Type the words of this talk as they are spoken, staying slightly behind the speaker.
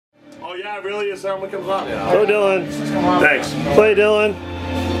Oh yeah, really? Is that what comes on? Yeah. Go, Dillon. Thanks. Play, Dillon.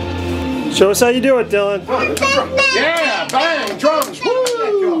 Show us how you do it, Dillon. Yeah, bang, drums.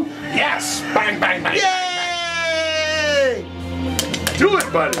 Woo! Yes, bang, bang, bang. Yay! Do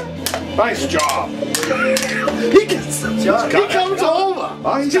it, buddy. Nice job. He gets the job. He comes over.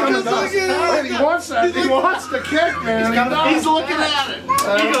 Oh, he's coming nuts. He wants that. He wants the kick, man. He's looking at it.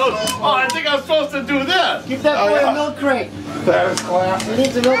 He goes, oh, I think I'm supposed to do this. Give that boy a milk crate. That is class. He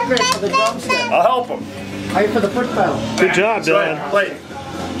needs a milk crate for the drumstick. I'll help him. Are you for the foot pedal? Good job, Dillon. Play.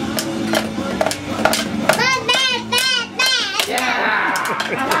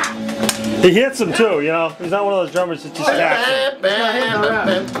 He hits him too, you know. He's not one of those drummers that just taps him.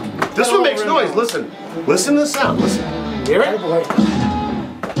 This one makes noise. Listen. Listen to the sound. Listen. Hear it?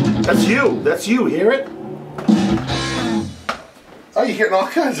 That's you. That's you. Hear it? Oh, you're getting all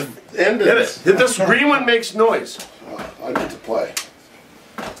kinds of endings. Hit it. This green one makes noise. I need to play.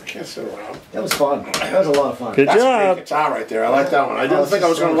 I can't sit around. That was fun. That was a lot of fun. Good That's a job. great guitar right there. I like that one. I didn't think I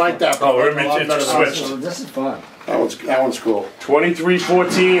was going to like that. But Oh, we're I like it a lot it's better than switched. this one. This is fun. That one's cool.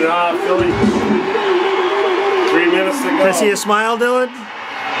 23-14. Philly. 3 minutes to go. Can I see a smile, Dillon?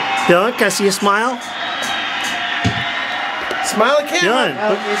 Dillon, can I see a smile? Smile at camera. Dillon,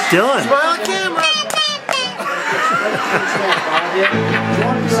 Dillon. Smile at camera.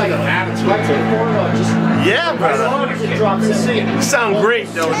 Yeah, brother. You sound great,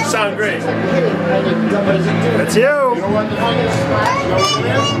 though. You sound great. That's you. You know what the thing is? You know what it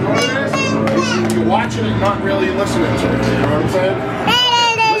is? You know what it is? You're watching it, not really listening to it. You know what I'm saying?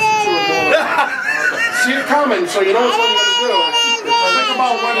 Listen to it more. See it coming, so you know what you're going to do. Think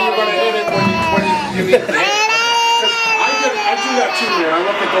about when you're going to hit it when you need to hit it. I do that too, man. I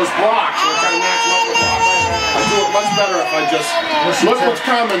look at those blocks and I try to match them up with blocks. I do it much better if I just look what's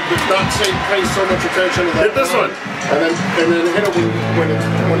coming, but not pay so much attention to that. Hit this one. And then hit it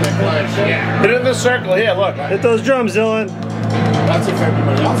when they play. Yeah. Hit it in the circle. Here, look. Hit those drums, Dillon. That's if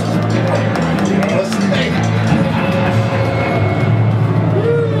everybody else is. Listen, hey.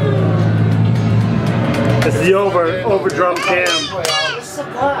 It's the over drum cam.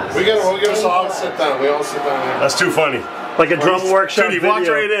 We get us all sit down. We all sit down here. That's too funny. Like a drum workshop Dude, he video. walked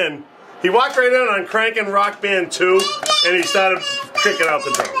right in. He walked right in on cranking Rockband 2, and he started kicking out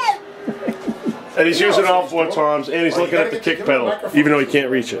the drums. And he's using all 4 toms, and he's looking at the kick pedal, even though he can't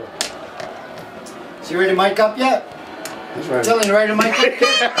reach it. Is he ready to mic up yet? He's ready. Dylan, you ready to mic up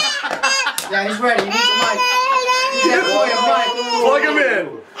yet? Yeah, he's ready. He needs a mic. That boy a mic. Plug him in.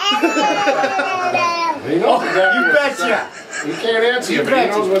 He knows exactly You what betcha. He can't answer you, but he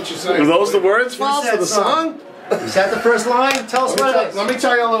knows what you're saying. Were those the words, Farls, said for the song? Is that the first line? Tell us what it is. Let me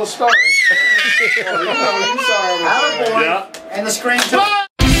tell you a little story. Oh, you know, you saw him. Attaboy. Yeah. And the screen.